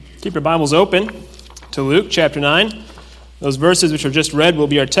Keep your Bibles open to Luke chapter 9. Those verses which are just read will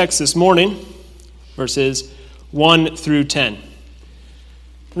be our text this morning, verses 1 through 10. And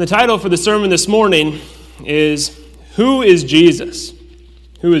the title for the sermon this morning is, Who is Jesus?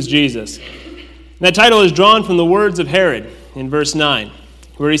 Who is Jesus? And that title is drawn from the words of Herod in verse 9,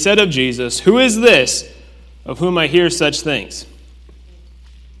 where he said of Jesus, Who is this of whom I hear such things?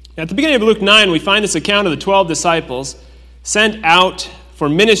 At the beginning of Luke 9, we find this account of the 12 disciples sent out for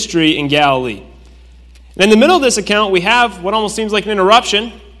ministry in Galilee. And in the middle of this account, we have what almost seems like an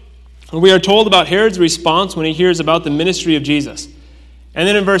interruption, where we are told about Herod's response when he hears about the ministry of Jesus. And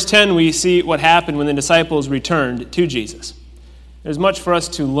then in verse 10, we see what happened when the disciples returned to Jesus. There's much for us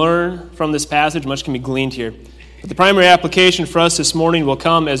to learn from this passage. Much can be gleaned here. But the primary application for us this morning will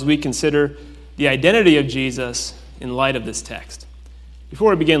come as we consider the identity of Jesus in light of this text.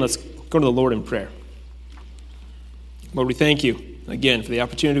 Before we begin, let's go to the Lord in prayer. Lord, we thank you again for the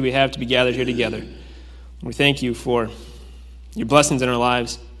opportunity we have to be gathered here together. We thank you for your blessings in our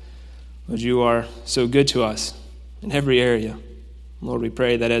lives. Lord, you are so good to us in every area. Lord, we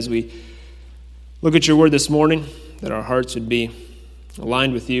pray that as we look at your word this morning, that our hearts would be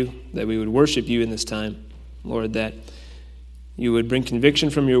aligned with you, that we would worship you in this time. Lord, that you would bring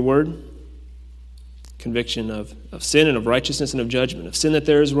conviction from your word, conviction of sin and of righteousness and of judgment, of sin that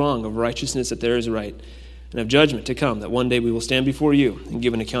there is wrong, of righteousness that there is right, and of judgment to come, that one day we will stand before you and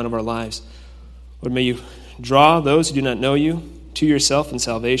give an account of our lives. Lord, may you draw those who do not know you to yourself in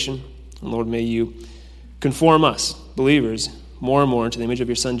salvation. And Lord, may you conform us, believers, more and more into the image of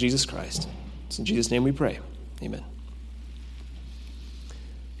your Son, Jesus Christ. It's in Jesus' name we pray. Amen.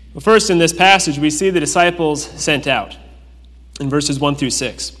 Well, first in this passage, we see the disciples sent out in verses 1 through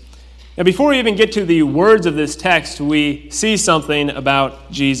 6. Now, before we even get to the words of this text, we see something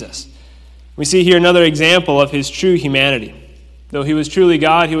about Jesus. We see here another example of his true humanity. Though he was truly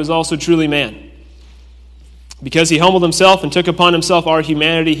God, he was also truly man. Because he humbled himself and took upon himself our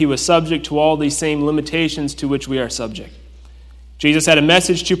humanity, he was subject to all these same limitations to which we are subject. Jesus had a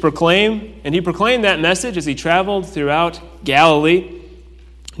message to proclaim, and he proclaimed that message as he traveled throughout Galilee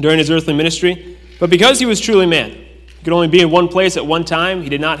during his earthly ministry. But because he was truly man, he could only be in one place at one time. He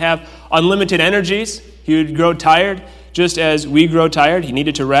did not have unlimited energies. He would grow tired, just as we grow tired. He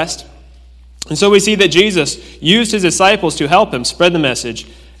needed to rest. And so we see that Jesus used his disciples to help him spread the message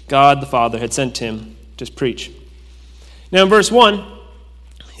God the Father had sent him to preach. Now in verse 1,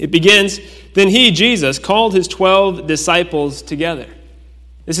 it begins, Then he, Jesus, called his 12 disciples together.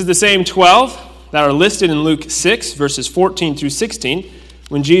 This is the same 12 that are listed in Luke 6, verses 14 through 16,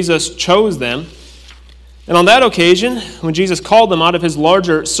 when Jesus chose them. And on that occasion, when Jesus called them out of his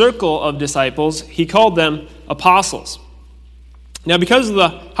larger circle of disciples, he called them apostles. Now, because of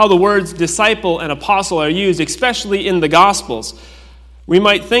how the words disciple and apostle are used, especially in the Gospels, we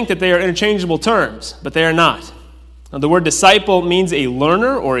might think that they are interchangeable terms, but they are not. Now, the word disciple means a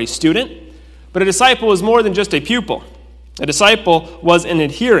learner or a student, but a disciple is more than just a pupil. A disciple was an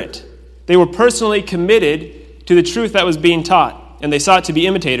adherent. They were personally committed to the truth that was being taught, and they sought to be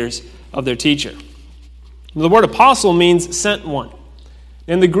imitators of their teacher. Now, the word apostle means sent one.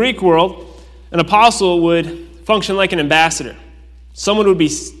 In the Greek world, an apostle would function like an ambassador. Someone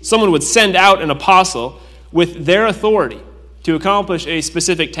would send out an apostle with their authority to accomplish a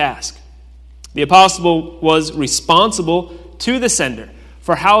specific task. The apostle was responsible to the sender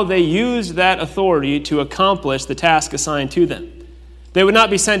for how they used that authority to accomplish the task assigned to them. They would not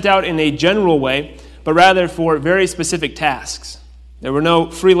be sent out in a general way, but rather for very specific tasks. There were no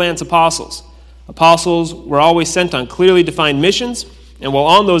freelance apostles. Apostles were always sent on clearly defined missions, and while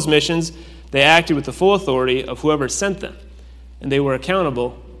on those missions, they acted with the full authority of whoever sent them, and they were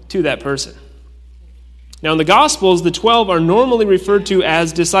accountable to that person. Now in the Gospels, the 12 are normally referred to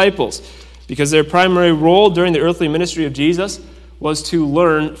as disciples because their primary role during the earthly ministry of Jesus was to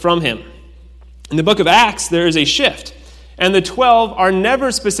learn from him. In the book of Acts, there is a shift, and the 12 are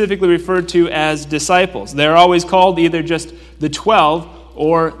never specifically referred to as disciples. They're always called either just the 12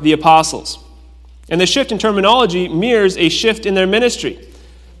 or the apostles. And the shift in terminology mirrors a shift in their ministry.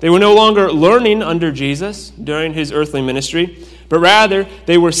 They were no longer learning under Jesus during his earthly ministry, but rather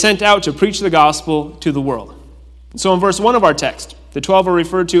they were sent out to preach the gospel to the world. And so in verse 1 of our text, the 12 are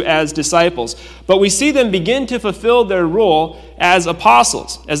referred to as disciples, but we see them begin to fulfill their role as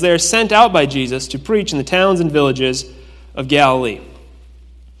apostles as they are sent out by Jesus to preach in the towns and villages of Galilee.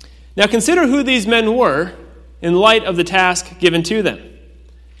 Now consider who these men were in light of the task given to them.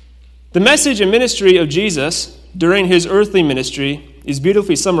 The message and ministry of Jesus during his earthly ministry is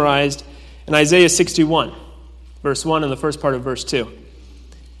beautifully summarized in Isaiah 61, verse 1 and the first part of verse 2.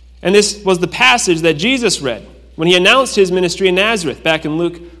 And this was the passage that Jesus read when he announced his ministry in Nazareth back in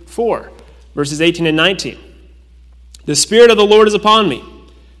Luke 4, verses 18 and 19. The Spirit of the Lord is upon me,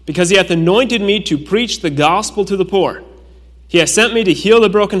 because he hath anointed me to preach the gospel to the poor. He hath sent me to heal the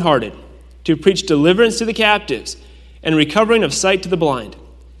brokenhearted, to preach deliverance to the captives, and recovering of sight to the blind,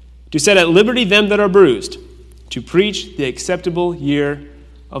 to set at liberty them that are bruised, to preach the acceptable year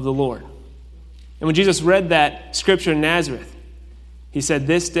of the Lord. And when Jesus read that scripture in Nazareth, he said,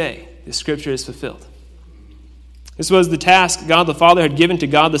 this day the scripture is fulfilled. This was the task God the Father had given to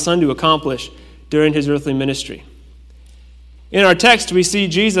God the Son to accomplish during his earthly ministry. In our text, we see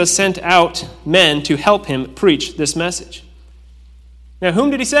Jesus sent out men to help him preach this message. Now,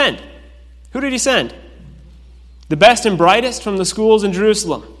 whom did he send? Who did he send? The best and brightest from the schools in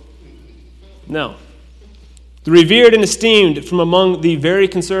Jerusalem? No. The revered and esteemed from among the very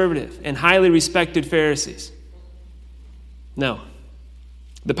conservative and highly respected Pharisees? No.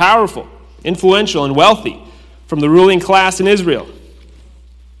 The powerful, influential, and wealthy from the ruling class in Israel?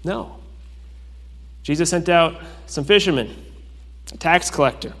 No. Jesus sent out some fishermen, a tax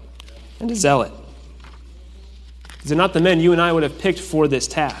collector, and a zealot. These are not the men you and I would have picked for this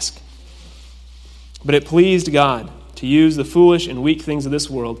task. But it pleased God to use the foolish and weak things of this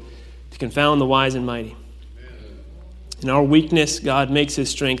world to confound the wise and mighty. In our weakness, God makes his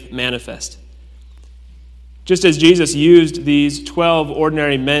strength manifest. Just as Jesus used these 12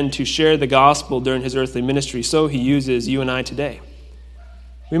 ordinary men to share the gospel during his earthly ministry, so he uses you and I today.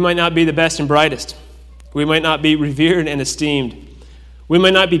 We might not be the best and brightest. We might not be revered and esteemed. We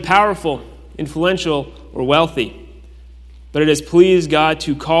might not be powerful, influential, or wealthy. But it has pleased God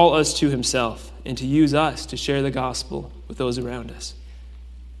to call us to himself and to use us to share the gospel with those around us.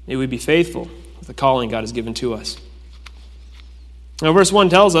 May we be faithful with the calling God has given to us. Now, verse 1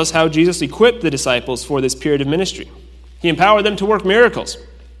 tells us how Jesus equipped the disciples for this period of ministry. He empowered them to work miracles.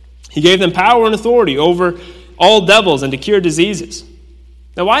 He gave them power and authority over all devils and to cure diseases.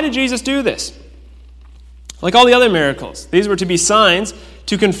 Now, why did Jesus do this? Like all the other miracles, these were to be signs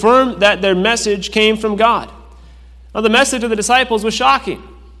to confirm that their message came from God. Now, the message of the disciples was shocking.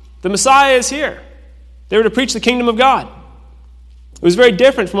 The Messiah is here. They were to preach the kingdom of God. It was very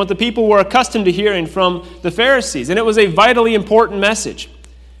different from what the people were accustomed to hearing from the Pharisees, and it was a vitally important message.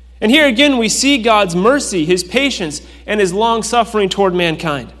 And here again we see God's mercy, his patience, and his long-suffering toward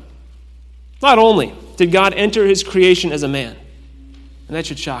mankind. Not only did God enter his creation as a man, and that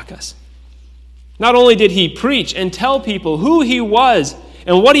should shock us. Not only did he preach and tell people who he was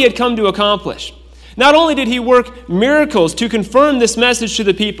and what he had come to accomplish. Not only did he work miracles to confirm this message to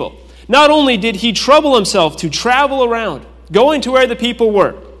the people. Not only did he trouble himself to travel around, going to where the people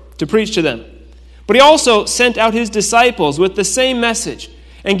were to preach to them, but he also sent out his disciples with the same message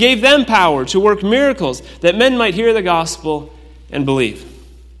and gave them power to work miracles that men might hear the gospel and believe.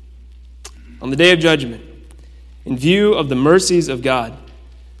 On the day of judgment, in view of the mercies of God,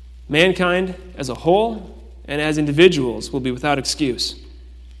 mankind as a whole and as individuals will be without excuse.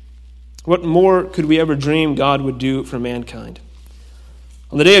 What more could we ever dream God would do for mankind?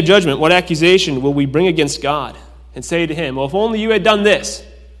 On the day of judgment, what accusation will we bring against God and say to him, well, if only you had done this,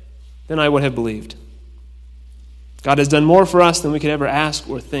 then I would have believed. God has done more for us than we could ever ask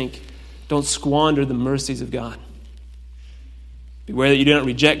or think. Don't squander the mercies of God. Beware that you do not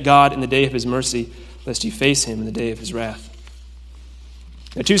reject God in the day of his mercy, lest you face him in the day of his wrath.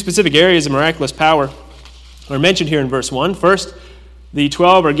 Now, two specific areas of miraculous power are mentioned here in verse 1. First, the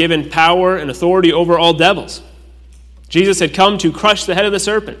 12 are given power and authority over all devils. Jesus had come to crush the head of the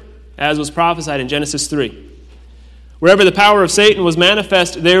serpent, as was prophesied in Genesis 3. Wherever the power of Satan was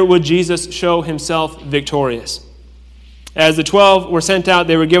manifest, there would Jesus show himself victorious. As the 12 were sent out,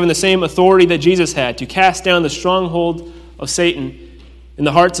 they were given the same authority that Jesus had to cast down the stronghold of Satan in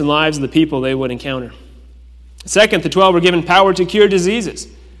the hearts and lives of the people they would encounter. Second, the 12 were given power to cure diseases.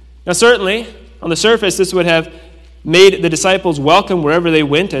 Now, certainly, on the surface, this would have made the disciples welcome wherever they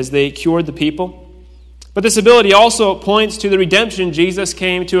went as they cured the people. But this ability also points to the redemption Jesus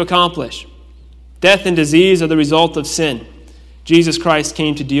came to accomplish. Death and disease are the result of sin. Jesus Christ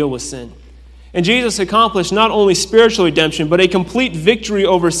came to deal with sin. And Jesus accomplished not only spiritual redemption, but a complete victory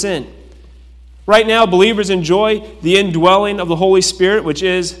over sin. Right now, believers enjoy the indwelling of the Holy Spirit, which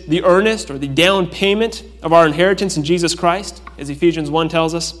is the earnest or the down payment of our inheritance in Jesus Christ, as Ephesians 1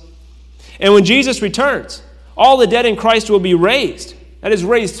 tells us. And when Jesus returns, all the dead in Christ will be raised. That is,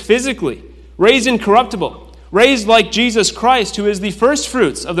 raised physically, raised incorruptible, raised like Jesus Christ, who is the first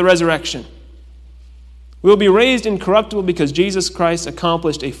fruits of the resurrection. We will be raised incorruptible because Jesus Christ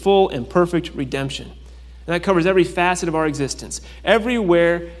accomplished a full and perfect redemption. And that covers every facet of our existence.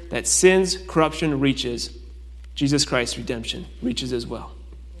 Everywhere that sin's corruption reaches, Jesus Christ's redemption reaches as well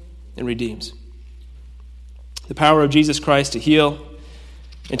and redeems. The power of Jesus Christ to heal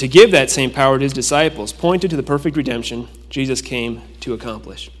and to give that same power to his disciples, pointed to the perfect redemption Jesus came to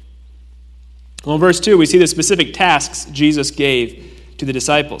accomplish. Well, in verse 2, we see the specific tasks Jesus gave to the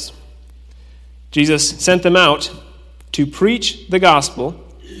disciples. Jesus sent them out to preach the gospel,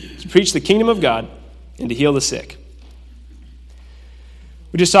 to preach the kingdom of God, and to heal the sick.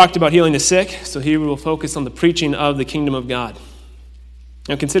 We just talked about healing the sick, so here we will focus on the preaching of the kingdom of God.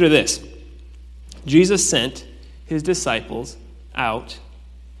 Now consider this. Jesus sent his disciples out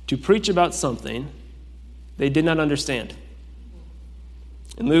to preach about something they did not understand.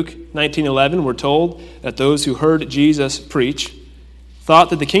 In Luke 19:11, we're told that those who heard Jesus preach thought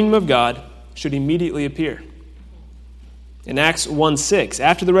that the kingdom of God should immediately appear. In Acts 1:6,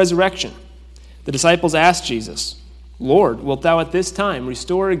 after the resurrection, the disciples asked Jesus, "Lord, wilt thou at this time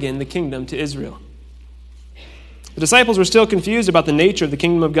restore again the kingdom to Israel?" The disciples were still confused about the nature of the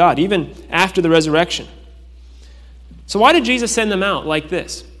kingdom of God, even after the resurrection. So why did Jesus send them out like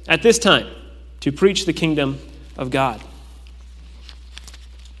this, at this time, to preach the kingdom of God?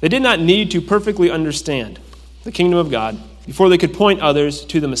 They did not need to perfectly understand the kingdom of God before they could point others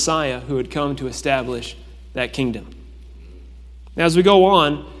to the Messiah who had come to establish that kingdom. Now, as we go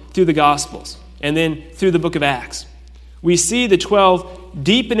on through the Gospels and then through the book of Acts, we see the 12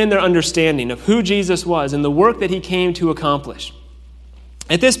 deepen in their understanding of who Jesus was and the work that he came to accomplish.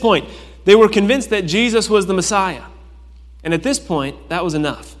 At this point, they were convinced that Jesus was the Messiah. And at this point, that was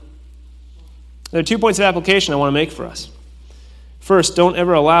enough. There are 2 points of application I want to make for us. First, don't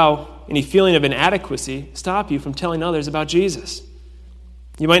ever allow any feeling of inadequacy stop you from telling others about Jesus.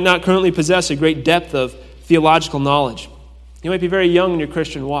 You might not currently possess a great depth of theological knowledge. You might be very young in your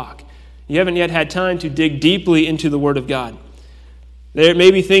Christian walk. You haven't yet had time to dig deeply into the Word of God. There may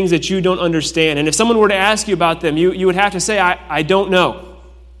be things that you don't understand. And if someone were to ask you about them, you would have to say, I don't know.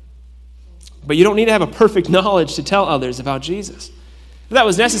 But you don't need to have a perfect knowledge to tell others about Jesus. If that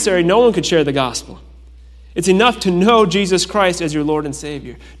was necessary, no one could share the gospel. It's enough to know Jesus Christ as your Lord and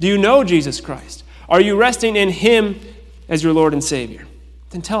Savior. Do you know Jesus Christ? Are you resting in him as your Lord and Savior?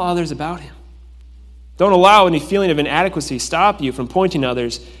 Then tell others about him. Don't allow any feeling of inadequacy stop you from pointing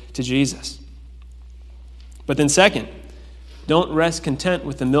others to Jesus. But then second, don't rest content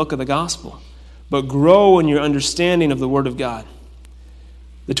with the milk of the gospel, but grow in your understanding of the Word of God.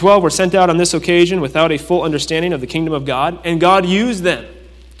 The 12 were sent out on this occasion without a full understanding of the kingdom of God, and God used them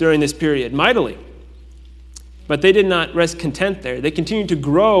during this period mightily. But they did not rest content there. They continued to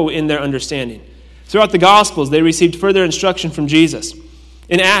grow in their understanding. Throughout the Gospels, they received further instruction from Jesus.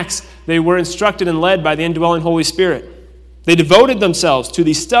 In Acts, they were instructed and led by the indwelling Holy Spirit. They devoted themselves to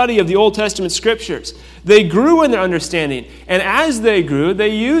the study of the Old Testament Scriptures. They grew in their understanding, and as they grew, they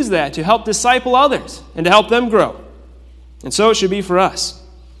used that to help disciple others and to help them grow. And so it should be for us.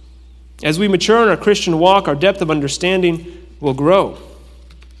 As we mature in our Christian walk, our depth of understanding will grow.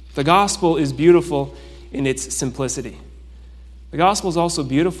 The gospel is beautiful in its simplicity. The gospel is also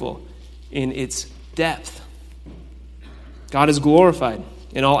beautiful in its depth. God is glorified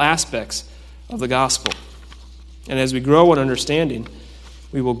in all aspects of the gospel. And as we grow in understanding,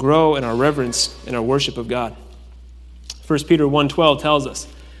 we will grow in our reverence and our worship of God. 1 Peter 1:12 tells us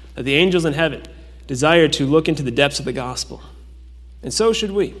that the angels in heaven desire to look into the depths of the gospel. And so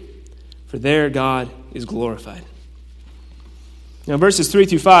should we, for there God is glorified. Now, verses 3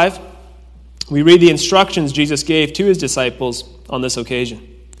 through 5, we read the instructions Jesus gave to his disciples on this occasion.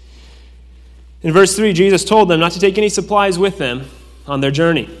 In verse 3, Jesus told them not to take any supplies with them on their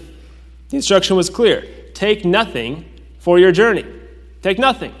journey. The instruction was clear. Take nothing for your journey. Take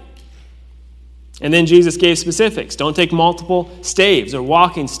nothing. And then Jesus gave specifics. Don't take multiple staves or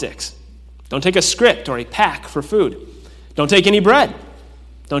walking sticks. Don't take a script or a pack for food. Don't take any bread.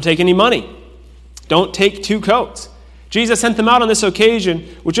 Don't take any money. Don't take 2 coats. Jesus sent them out on this occasion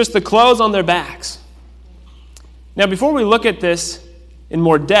with just the clothes on their backs. Now, before we look at this in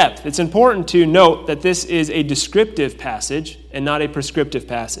more depth, it's important to note that this is a descriptive passage and not a prescriptive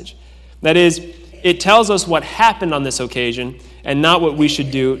passage. That is, it tells us what happened on this occasion and not what we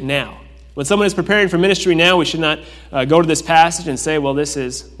should do now. When someone is preparing for ministry now, we should not go to this passage and say, well, this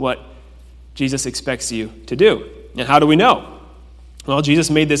is what Jesus expects you to do. And how do we know? Well, Jesus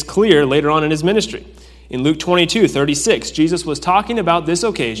made this clear later on in his ministry. In Luke 22:36, Jesus was talking about this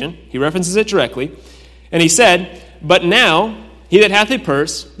occasion. He references it directly. And he said, "But now, he that hath a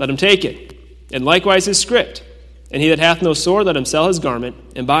purse, let him take it, and likewise his script. And he that hath no sword, let him sell his garment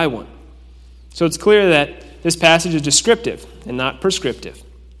and buy one." So it's clear that this passage is descriptive and not prescriptive.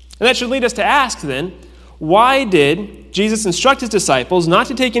 And that should lead us to ask then, why did Jesus instruct his disciples not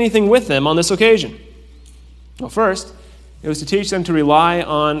to take anything with them on this occasion? Well, first, it was to teach them to rely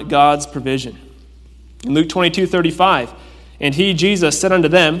on God's provision. In Luke 22:35, And he, Jesus, said unto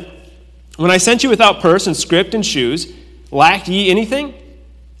them, When I sent you without purse and scrip and shoes, lacked ye anything?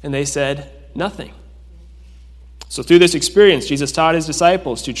 And they said, Nothing. So through this experience, Jesus taught his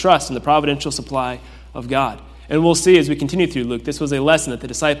disciples to trust in the providential supply of God. And we'll see as we continue through Luke, this was a lesson that the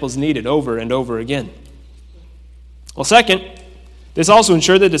disciples needed over and over again. Well, second, this also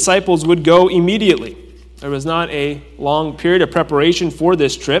ensured the disciples would go immediately. There was not a long period of preparation for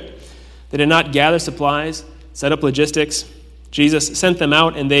this trip. They did not gather supplies, set up logistics. Jesus sent them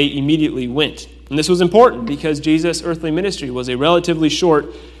out, and they immediately went. And this was important because Jesus' earthly ministry was a relatively short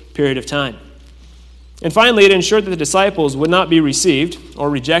period of time. And finally, it ensured that the disciples would not be received or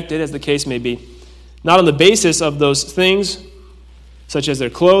rejected, as the case may be, not on the basis of those things, such as their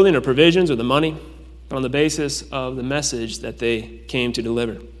clothing or provisions or the money, but on the basis of the message that they came to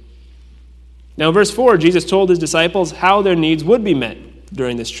deliver. Now, in verse 4, Jesus told his disciples how their needs would be met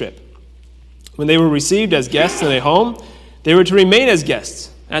during this trip. When they were received as guests in a home, they were to remain as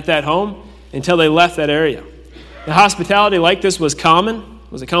guests at that home until they left that area. The hospitality like this was a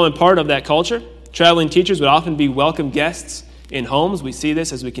common part of that culture. Traveling teachers would often be welcome guests in homes. We see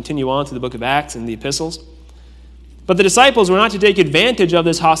this as we continue on through the book of Acts and the epistles. But the disciples were not to take advantage of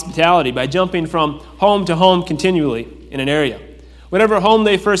this hospitality by jumping from home to home continually in an area. Whatever home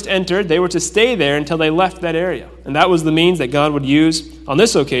they first entered, they were to stay there until they left that area. And that was the means that God would use on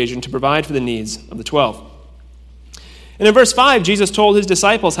this occasion to provide for the needs of the 12. And in verse 5, Jesus told his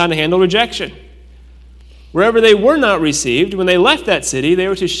disciples how to handle rejection. Wherever they were not received, when they left that city, they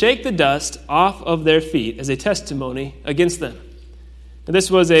were to shake the dust off of their feet as a testimony against them. And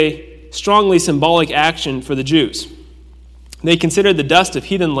this was a strongly symbolic action for the Jews. They considered the dust of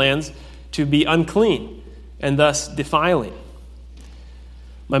heathen lands to be unclean and thus defiling.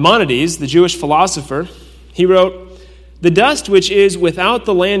 Maimonides, the Jewish philosopher, he wrote, "The dust which is without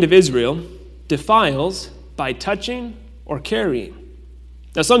the land of Israel defiles by touching or carrying."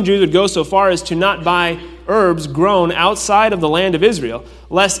 Now, some Jews would go so far as to not buy herbs grown outside of the land of Israel,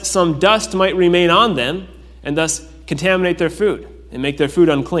 lest some dust might remain on them and thus contaminate their food and make their food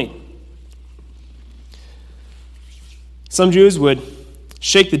unclean. Some Jews would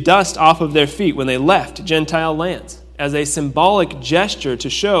shake the dust off of their feet when they left Gentile lands as a symbolic gesture to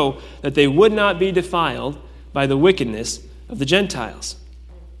show that they would not be defiled by the wickedness of the Gentiles.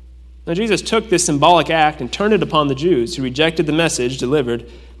 Now, Jesus took this symbolic act and turned it upon the Jews who rejected the message delivered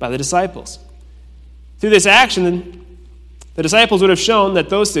by the disciples. Through this action, the disciples would have shown that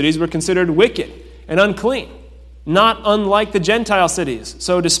those cities were considered wicked and unclean, not unlike the Gentile cities,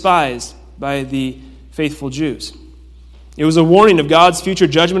 so despised by the faithful Jews. It was a warning of God's future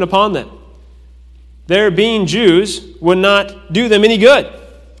judgment upon them. Their being Jews would not do them any good,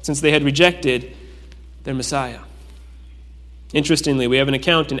 since they had rejected their Messiah. Interestingly, we have an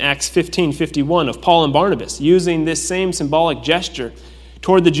account in Acts 15:51 of Paul and Barnabas using this same symbolic gesture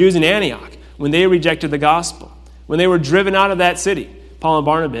toward the Jews in Antioch when they rejected the gospel. When they were driven out of that city, Paul and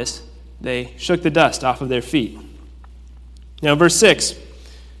Barnabas, they shook the dust off of their feet. Now, verse 6,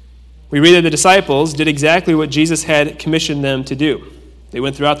 we read that the disciples did exactly what Jesus had commissioned them to do. They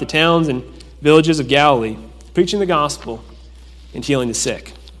went throughout the towns and villages of Galilee, preaching the gospel and healing the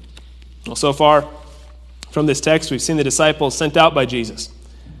sick. Well, so far from this text, we've seen the disciples sent out by Jesus.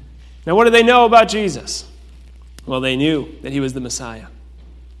 Now, what did they know about Jesus? Well, they knew that he was the Messiah.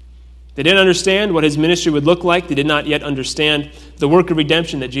 They didn't understand what his ministry would look like. They did not yet understand the work of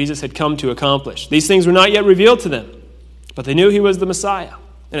redemption that Jesus had come to accomplish. These things were not yet revealed to them, but they knew he was the Messiah.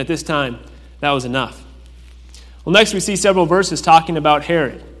 And at this time, that was enough. Well, next we see several verses talking about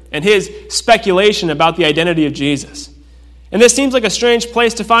Herod and his speculation about the identity of Jesus. And this seems like a strange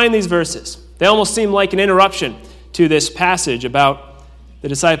place to find these verses. They almost seem like an interruption to this passage about the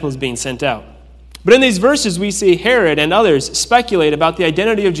disciples being sent out. But in these verses, we see Herod and others speculate about the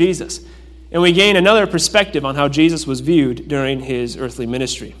identity of Jesus, and we gain another perspective on how Jesus was viewed during his earthly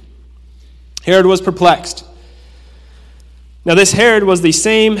ministry. Herod was perplexed. Now, this Herod was the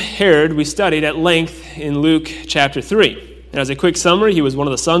same Herod we studied at length in Luke chapter 3. And as a quick summary, he was one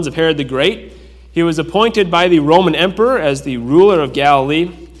of the sons of Herod the Great. He was appointed by the Roman emperor as the ruler of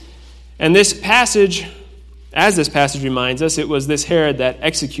Galilee. And this passage reminds us, it was this Herod that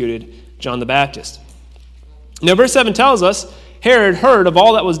executed John the Baptist. Now, verse 7 tells us Herod heard of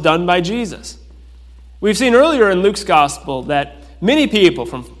all that was done by Jesus. We've seen earlier in Luke's gospel that many people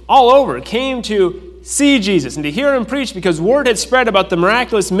from all over came to see Jesus and to hear him preach because word had spread about the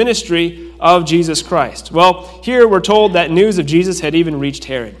miraculous ministry of Jesus Christ. Well, here we're told that news of Jesus had even reached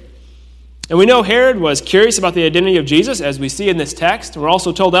Herod. And we know Herod was curious about the identity of Jesus, as we see in this text, and we're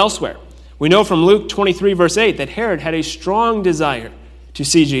also told elsewhere. We know from Luke 23, verse 8, that Herod had a strong desire to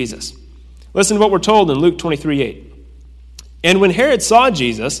see Jesus. Listen to what we're told in Luke 23:8. And when Herod saw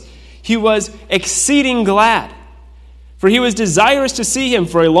Jesus, he was exceeding glad, for he was desirous to see him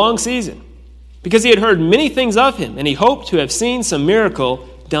for a long season, because he had heard many things of him, and he hoped to have seen some miracle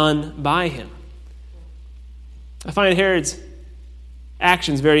done by him. I find Herod's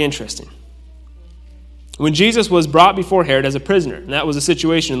actions very interesting. When Jesus was brought before Herod as a prisoner, and that was a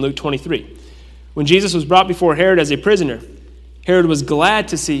situation in Luke 23. When Jesus was brought before Herod as a prisoner, Herod was glad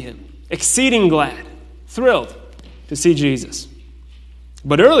to see him, exceeding glad, thrilled to see Jesus.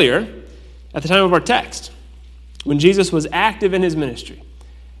 But earlier, at the time of our text, when Jesus was active in his ministry,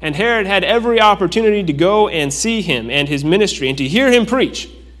 and Herod had every opportunity to go and see him and his ministry and to hear him preach,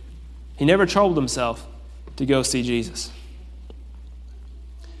 he never troubled himself to go see Jesus.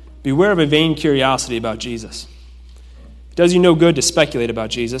 Beware of a vain curiosity about Jesus. It does you no good to speculate about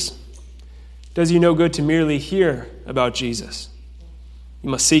Jesus. It does you no good to merely hear about Jesus. You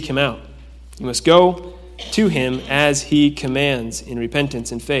must seek him out. You must go to him as he commands in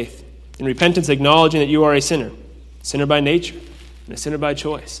repentance and faith. In repentance, acknowledging that you are a sinner by nature and a sinner by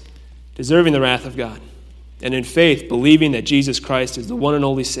choice, deserving the wrath of God. And in faith, believing that Jesus Christ is the one and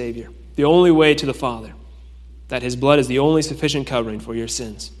only Savior, the only way to the Father, that his blood is the only sufficient covering for your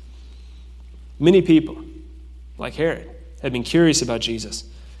sins. Many people, like Herod, have been curious about Jesus,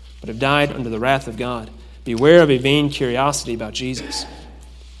 but have died under the wrath of God. Beware of a vain curiosity about Jesus.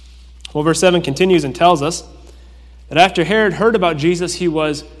 Well, verse 7 continues and tells us that after Herod heard about Jesus, he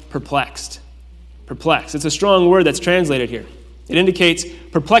was perplexed. Perplexed. It's a strong word that's translated here. It indicates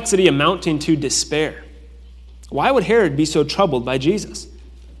perplexity amounting to despair. Why would Herod be so troubled by Jesus?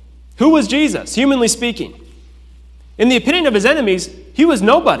 Who was Jesus, humanly speaking? In the opinion of his enemies, he was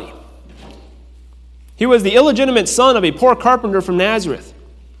nobody. He was the illegitimate son of a poor carpenter from Nazareth.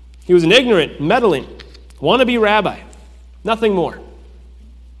 He was an ignorant, meddling, wannabe rabbi. Nothing more.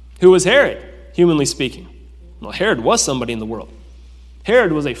 Who was Herod, humanly speaking? Well, Herod was somebody in the world.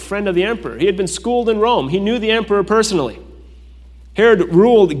 Herod was a friend of the emperor. He had been schooled in Rome. He knew the emperor personally. Herod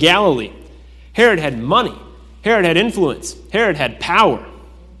ruled Galilee. Herod had money. Herod had influence. Herod had power.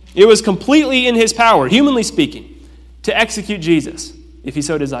 It was completely in his power, humanly speaking, to execute Jesus if he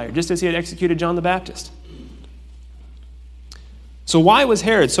so desired, just as he had executed John the Baptist. So why was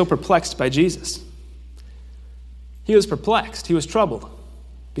Herod so perplexed by Jesus? He was perplexed. He was troubled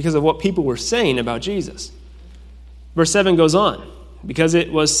because of what people were saying about Jesus. Verse 7 goes on, because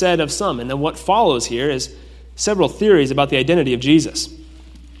it was said of some. And then what follows here is several theories about the identity of Jesus.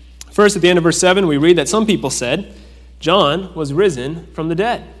 First, at the end of verse 7, we read that some people said John was risen from the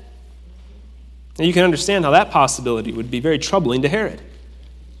dead. Now you can understand how that possibility would be very troubling to Herod.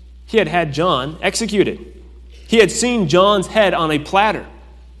 He had had John executed. He had seen John's head on a platter.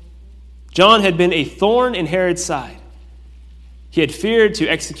 John had been a thorn in Herod's side. He had feared to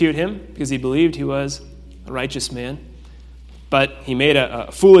execute him because he believed he was a righteous man. But he made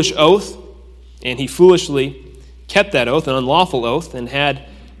a foolish oath, and he foolishly kept that oath, an unlawful oath, and had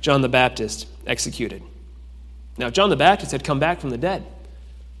John the Baptist executed. Now, if John the Baptist had come back from the dead,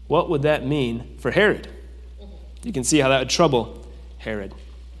 what would that mean for Herod? You can see how that would trouble Herod.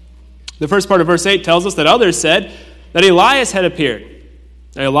 The first part of verse 8 tells us that others said that Elias had appeared.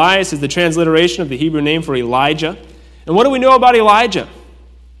 Now, Elias is the transliteration of the Hebrew name for Elijah. And what do we know about Elijah?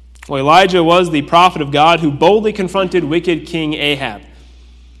 Well, Elijah was the prophet of God who boldly confronted wicked King Ahab.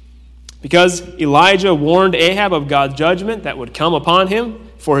 Because Elijah warned Ahab of God's judgment that would come upon him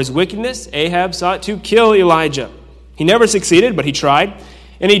for his wickedness, Ahab sought to kill Elijah. He never succeeded, but he tried.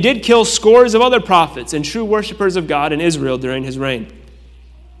 And he did kill scores of other prophets and true worshipers of God in Israel during his reign.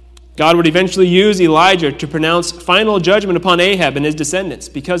 God would eventually use Elijah to pronounce final judgment upon Ahab and his descendants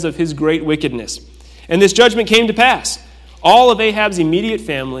because of his great wickedness. And this judgment came to pass. All of Ahab's immediate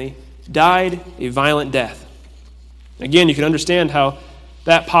family died a violent death. Again, you can understand how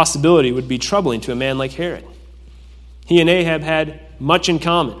that possibility would be troubling to a man like Herod. He and Ahab had much in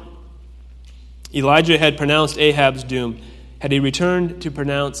common. Elijah had pronounced Ahab's doom. Had he returned to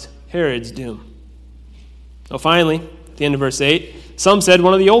pronounce Herod's doom? Well, finally, at the end of verse 8, some said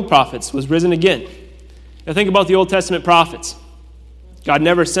one of the old prophets was risen again. Now think about the Old Testament prophets. God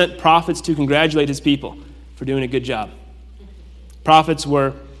never sent prophets to congratulate his people for doing a good job. Prophets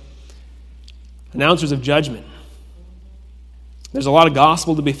were announcers of judgment. There's a lot of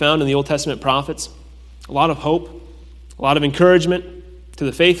gospel to be found in the Old Testament prophets, a lot of hope, a lot of encouragement to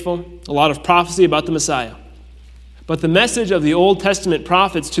the faithful, a lot of prophecy about the Messiah. But the message of the Old Testament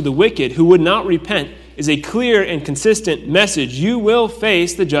prophets to the wicked who would not repent is a clear and consistent message. You will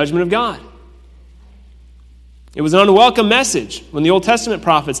face the judgment of God. It was an unwelcome message when the Old Testament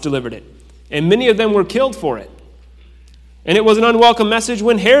prophets delivered it, and many of them were killed for it. And it was an unwelcome message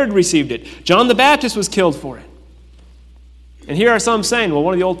when Herod received it. John the Baptist was killed for it. And here are some saying, well,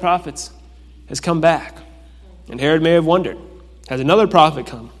 one of the old prophets has come back. And Herod may have wondered, has another prophet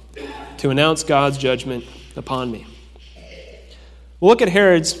come to announce God's judgment upon me? We'll look at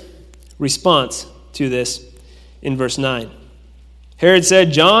Herod's response to this in verse 9. Herod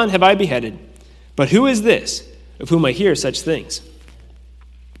said, John have I beheaded, but who is this of whom I hear such things?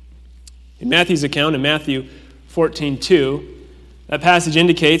 In Matthew's account, in Matthew 14:2, that passage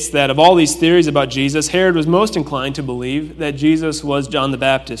indicates that of all these theories about Jesus, Herod was most inclined to believe that Jesus was John the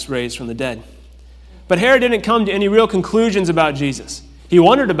Baptist raised from the dead. But Herod didn't come to any real conclusions about Jesus. He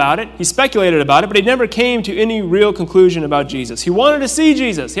wondered about it, he speculated about it, but he never came to any real conclusion about Jesus. He wanted to see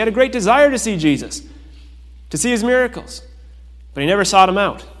Jesus. He had a great desire to see Jesus, to see his miracles, but he never sought him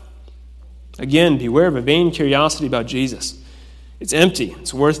out. Again, beware of a vain curiosity about Jesus. It's empty,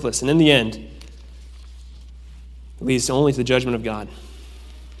 it's worthless, and in the end, it leads only to the judgment of God.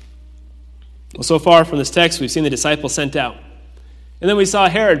 Well, so far from this text, we've seen the disciples sent out. And then we saw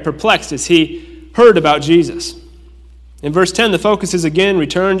Herod perplexed as he heard about Jesus. In verse 10, the focus is again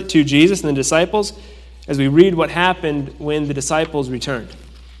returned to Jesus and the disciples as we read what happened when the disciples returned.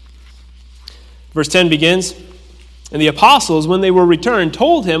 Verse 10 begins, and the apostles, when they were returned,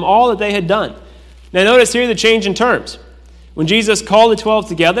 told him all that they had done. Now notice here the change in terms. When Jesus called the 12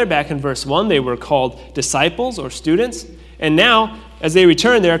 together, back in verse 1, they were called disciples or students. And now, as they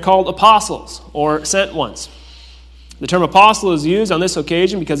return, they are called apostles or sent ones. The term apostle is used on this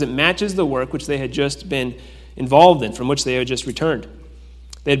occasion because it matches the work which they had just been involved in, from which they had just returned.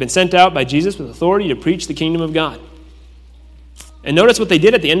 They had been sent out by Jesus with authority to preach the kingdom of God. And notice what they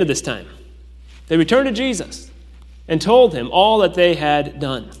did at the end of this time. They returned to Jesus and told him all that they had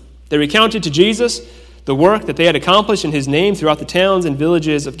done. They recounted to Jesus the work that they had accomplished in his name throughout the towns and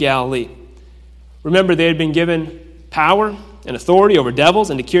villages of Galilee. Remember, they had been given power and authority over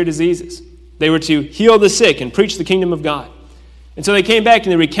devils and to cure diseases. They were to heal the sick and preach the kingdom of God. And so they came back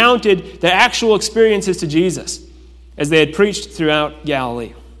and they recounted their actual experiences to Jesus as they had preached throughout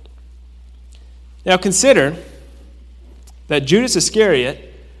Galilee. Now consider that Judas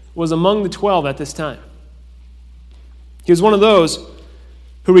Iscariot was among the 12 at this time. He was one of those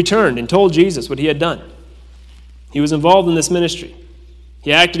who returned and told Jesus what he had done. He was involved in this ministry.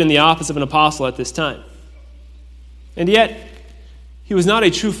 He acted in the office of an apostle at this time. And yet, he was not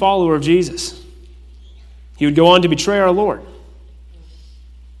a true follower of Jesus. He would go on to betray our Lord.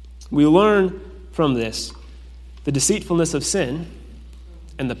 We learn from this the deceitfulness of sin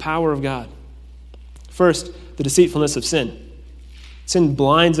and the power of God. First, the deceitfulness of sin. Sin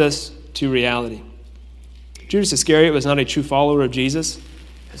blinds us to reality. Judas Iscariot was not a true follower of Jesus.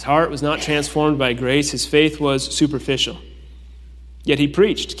 His heart was not transformed by grace. His faith was superficial. Yet he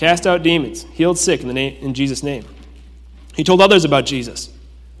preached, cast out demons, healed sick in Jesus' name. He told others about Jesus.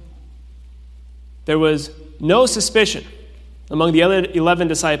 There was no suspicion among the other 11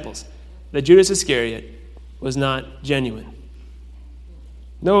 disciples that Judas Iscariot was not genuine.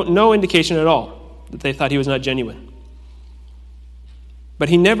 No indication at all that they thought he was not genuine. But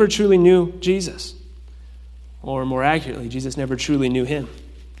he never truly knew Jesus. Or more accurately, Jesus never truly knew him.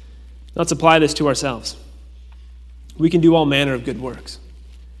 Let's apply this to ourselves. We can do all manner of good works.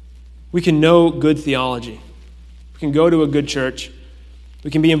 We can know good theology. We can go to a good church.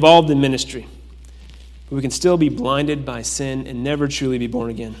 We can be involved in ministry. But we can still be blinded by sin and never truly be born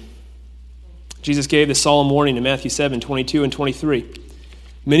again. Jesus gave this solemn warning in Matthew 7:22 and 23.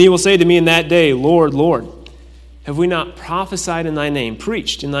 Many will say to me in that day, Lord, Lord, have we not prophesied in thy name,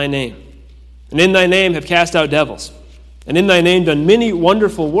 preached in thy name, and in thy name have cast out devils, and in thy name done many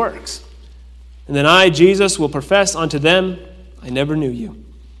wonderful works? And then I, Jesus, will profess unto them, I never knew you.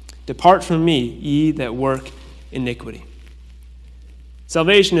 Depart from me, ye that work iniquity.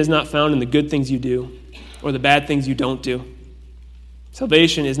 Salvation is not found in the good things you do or the bad things you don't do.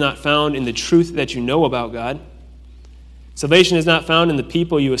 Salvation is not found in the truth that you know about God. Salvation is not found in the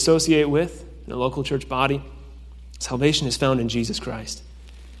people you associate with in a local church body. Salvation is found in Jesus Christ.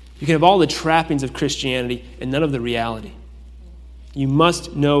 You can have all the trappings of Christianity and none of the reality. You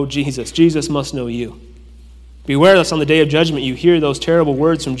must know Jesus. Jesus must know you. Beware lest on the day of judgment you hear those terrible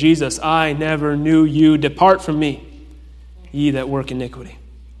words from Jesus, I never knew you. Depart from me, ye that work iniquity.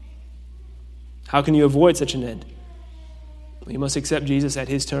 How can you avoid such an end? Well, you must accept Jesus at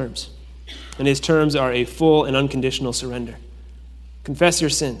his terms. And his terms are a full and unconditional surrender. Confess your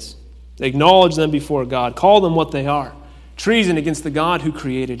sins. Acknowledge them before God. Call them what they are. Treason against the God who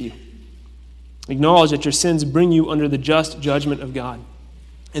created you. Acknowledge that your sins bring you under the just judgment of God.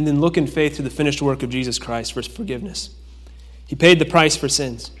 And then look in faith to the finished work of Jesus Christ for forgiveness. He paid the price for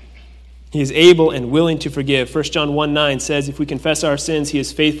sins. He is able and willing to forgive. 1 John 1:9 says, if we confess our sins, he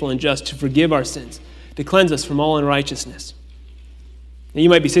is faithful and just to forgive our sins, to cleanse us from all unrighteousness. Now, you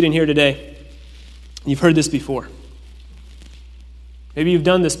might be sitting here today, and you've heard this before. Maybe you've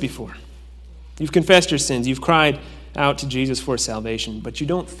done this before. You've confessed your sins. You've cried out to Jesus for salvation, but you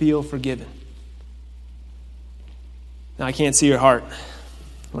don't feel forgiven. Now, I can't see your heart.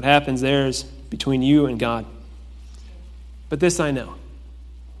 What happens there is between you and God. But this I know,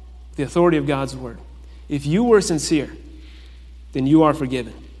 the authority of God's word. If you were sincere, then you are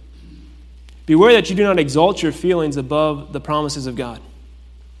forgiven. Beware that you do not exalt your feelings above the promises of God.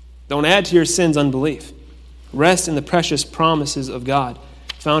 Don't add to your sins unbelief. Rest in the precious promises of God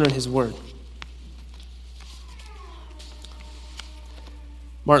found in his word.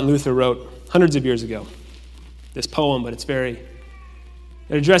 Martin Luther wrote hundreds of years ago this poem, but it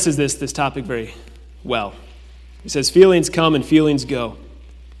addresses this topic very well. He says, "Feelings come and feelings go,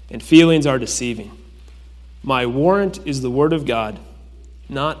 and feelings are deceiving. My warrant is the word of God,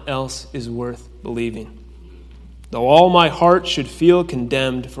 naught else is worth believing. Though all my heart should feel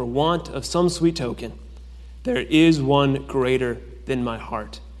condemned for want of some sweet token, there is one greater than my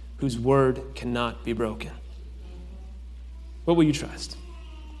heart, whose word cannot be broken." What will you trust?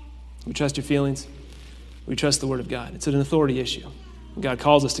 Will you trust your feelings? Will you trust the word of God? It's an authority issue. God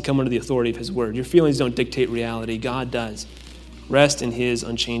calls us to come under the authority of his word. Your feelings don't dictate reality. God does. Rest in his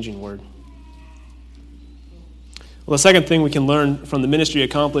unchanging word. Well, the second thing we can learn from the ministry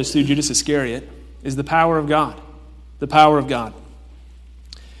accomplished through Judas Iscariot is the power of God. The power of God.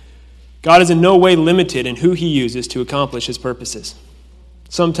 God is in no way limited in who he uses to accomplish his purposes.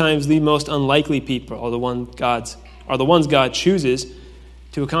 Sometimes the most unlikely people are the ones God chooses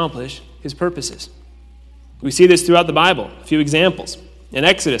to accomplish his purposes. We see this throughout the Bible. A few examples. In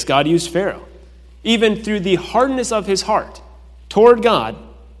Exodus, God used Pharaoh. Even through the hardness of his heart toward God,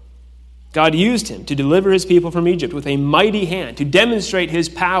 God used him to deliver his people from Egypt with a mighty hand, to demonstrate his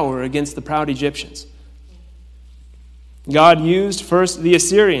power against the proud Egyptians. God used first the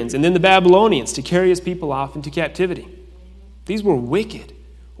Assyrians and then the Babylonians to carry his people off into captivity. These were wicked,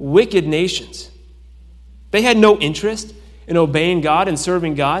 wicked nations. They had no interest in obeying God and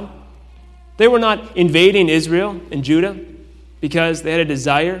serving God. They were not invading Israel and Judah because they had a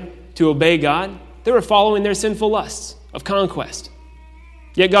desire to obey God. They were following their sinful lusts of conquest.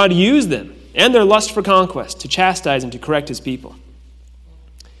 Yet God used them and their lust for conquest to chastise and to correct his people.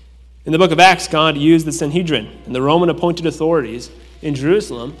 In the book of Acts, God used the Sanhedrin and the Roman appointed authorities in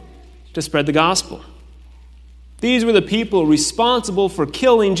Jerusalem to spread the gospel. These were the people responsible for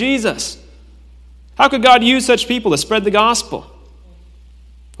killing Jesus. How could God use such people to spread the gospel?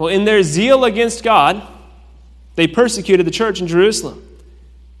 Well, in their zeal against God, they persecuted the church in Jerusalem.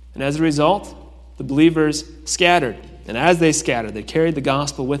 And as a result, the believers scattered. And as they scattered, they carried the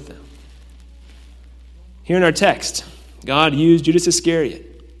gospel with them. Here in our text, God used Judas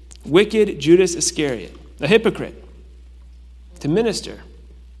Iscariot, wicked Judas Iscariot, a hypocrite, to minister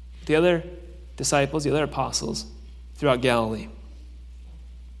to the other disciples, the other apostles throughout Galilee.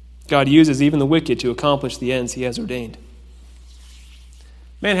 God uses even the wicked to accomplish the ends he has ordained.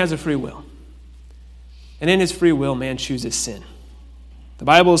 Man has a free will. And in his free will, man chooses sin. The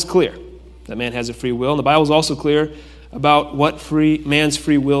Bible is clear that man has a free will, and the Bible is also clear about what man's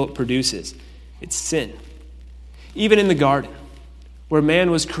free will produces. It's sin. Even in the garden, where man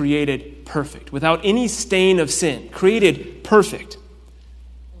was created perfect, without any stain of sin, created perfect,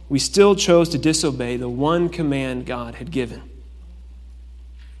 we still chose to disobey the one command God had given.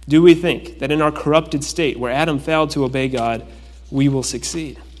 Do we think that in our corrupted state, where Adam failed to obey God, we will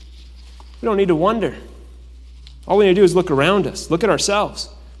succeed? We don't need to wonder. All we need to do is look around us, look at ourselves.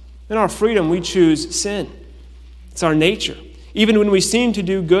 In our freedom, we choose sin. It's our nature. Even when we seem to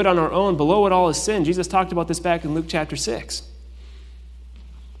do good on our own, below it all is sin. Jesus talked about this back in Luke chapter 6.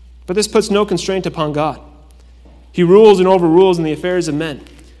 But this puts no constraint upon God. He rules and overrules in the affairs of men.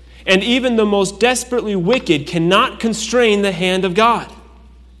 And even the most desperately wicked cannot constrain the hand of God.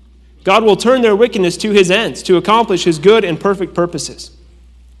 God will turn their wickedness to his ends, to accomplish his good and perfect purposes.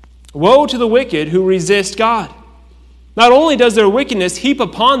 Woe to the wicked who resist God. Not only does their wickedness heap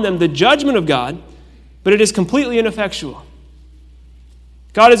upon them the judgment of God, but it is completely ineffectual.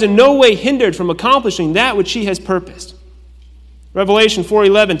 God is in no way hindered from accomplishing that which he has purposed. Revelation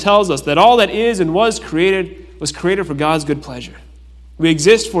 4:11 tells us that all that is and was created for God's good pleasure. We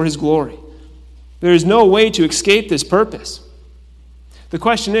exist for his glory. There is no way to escape this purpose. The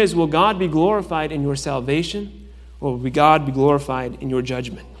question is, will God be glorified in your salvation, or will God be glorified in your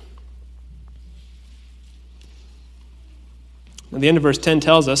judgment? Now, the end of verse 10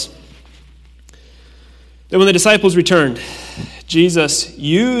 tells us that when the disciples returned, Jesus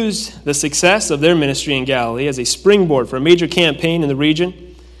used the success of their ministry in Galilee as a springboard for a major campaign in the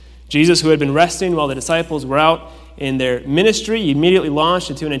region. Jesus, who had been resting while the disciples were out in their ministry, he immediately launched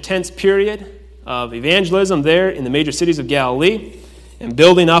into an intense period of evangelism there in the major cities of Galilee. And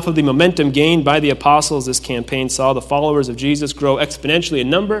building off of the momentum gained by the apostles, this campaign saw the followers of Jesus grow exponentially in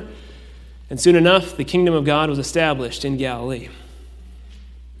number. And soon enough, the kingdom of God was established in Galilee.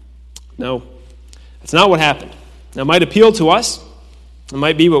 No, that's not what happened. Now, it might appeal to us. It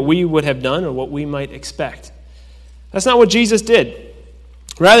might be what we would have done or what we might expect. That's not what Jesus did.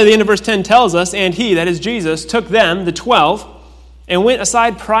 Rather, the end of verse 10 tells us, and he, that is Jesus, took them, the 12, and went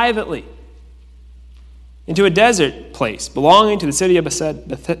aside privately into a desert place belonging to the city of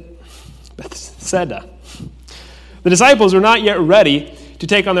Bethsaida. The disciples were not yet ready to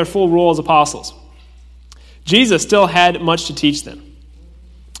take on their full role as apostles. Jesus still had much to teach them.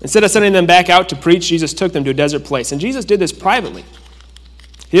 Instead of sending them back out to preach, Jesus took them to a desert place. And Jesus did this privately.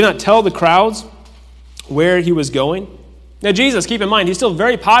 He did not tell the crowds where he was going. Now, Jesus, keep in mind, he's still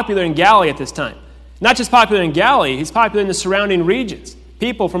very popular in Galilee at this time. Not just popular in Galilee, he's popular in the surrounding regions.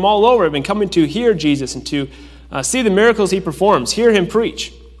 People from all over have been coming to hear Jesus and to see the miracles he performs, hear him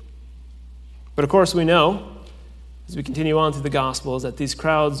preach. But of course we know, as we continue on through the Gospels, that these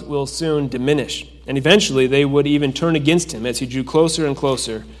crowds will soon diminish. And eventually they would even turn against him as he drew closer and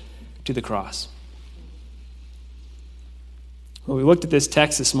closer to the cross. Well, we looked at this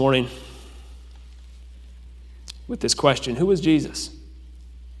text this morning with this question: who was Jesus?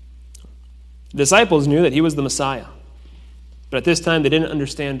 The disciples knew that he was the Messiah. But at this time, they didn't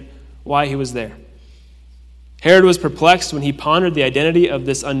understand why he was there. Herod was perplexed when he pondered the identity of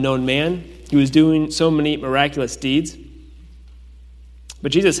this unknown man who was doing so many miraculous deeds.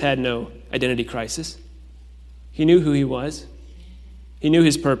 But Jesus had no identity crisis. He knew who he was. He knew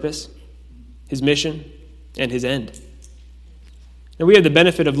his purpose, his mission, and his end. And we have the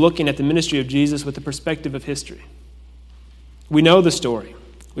benefit of looking at the ministry of Jesus with the perspective of history. We know the story.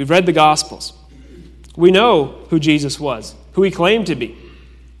 We've read the Gospels. We know who Jesus was, who he claimed to be,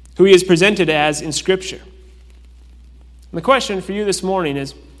 who he is presented as in Scripture. And the question for you this morning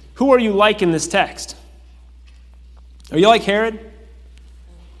is, who are you like in this text? Are you like Herod?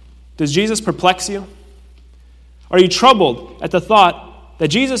 Does Jesus perplex you? Are you troubled at the thought that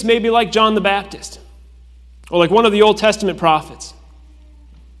Jesus may be like John the Baptist, or like one of the Old Testament prophets,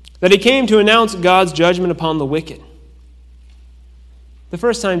 that he came to announce God's judgment upon the wicked? The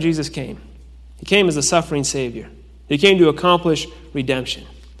first time Jesus came, he came as a suffering Savior. He came to accomplish redemption.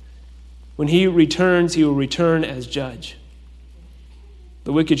 When he returns, he will return as judge.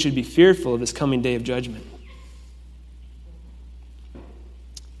 The wicked should be fearful of this coming day of judgment.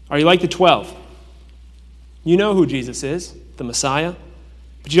 Are you like the 12? You know who Jesus is, the Messiah,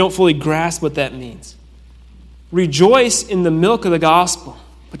 but you don't fully grasp what that means. Rejoice in the milk of the gospel,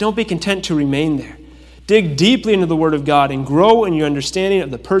 but don't be content to remain there. Dig deeply into the Word of God and grow in your understanding of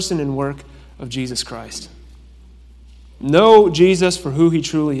the person and work of Jesus Christ. Know Jesus for who he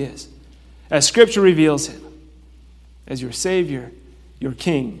truly is, as Scripture reveals him, as your Savior, your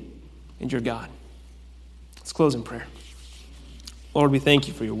King, and your God. Let's close in prayer. Lord, we thank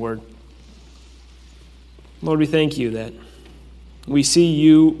you for your word. Lord, we thank you that we see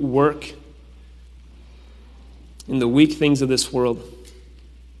you work in the weak things of this world.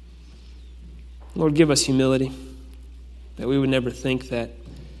 Lord, give us humility, that we would never think that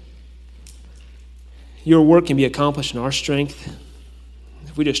your work can be accomplished in our strength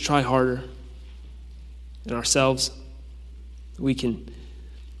if we just try harder in ourselves. We can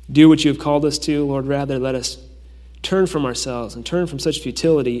do what you have called us to. Lord, rather let us turn from ourselves and turn from such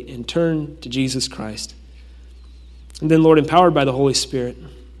futility and turn to Jesus Christ. And then, Lord, empowered by the Holy Spirit,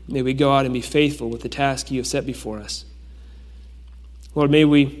 may we go out and be faithful with the task you have set before us. Lord, may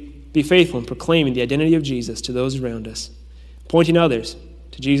we be faithful in proclaiming the identity of Jesus to those around us, pointing others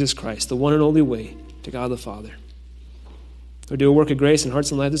to Jesus Christ, the one and only way to God the Father. Lord, do a work of grace in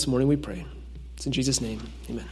hearts and lives this morning, we pray. It's in Jesus' name, amen.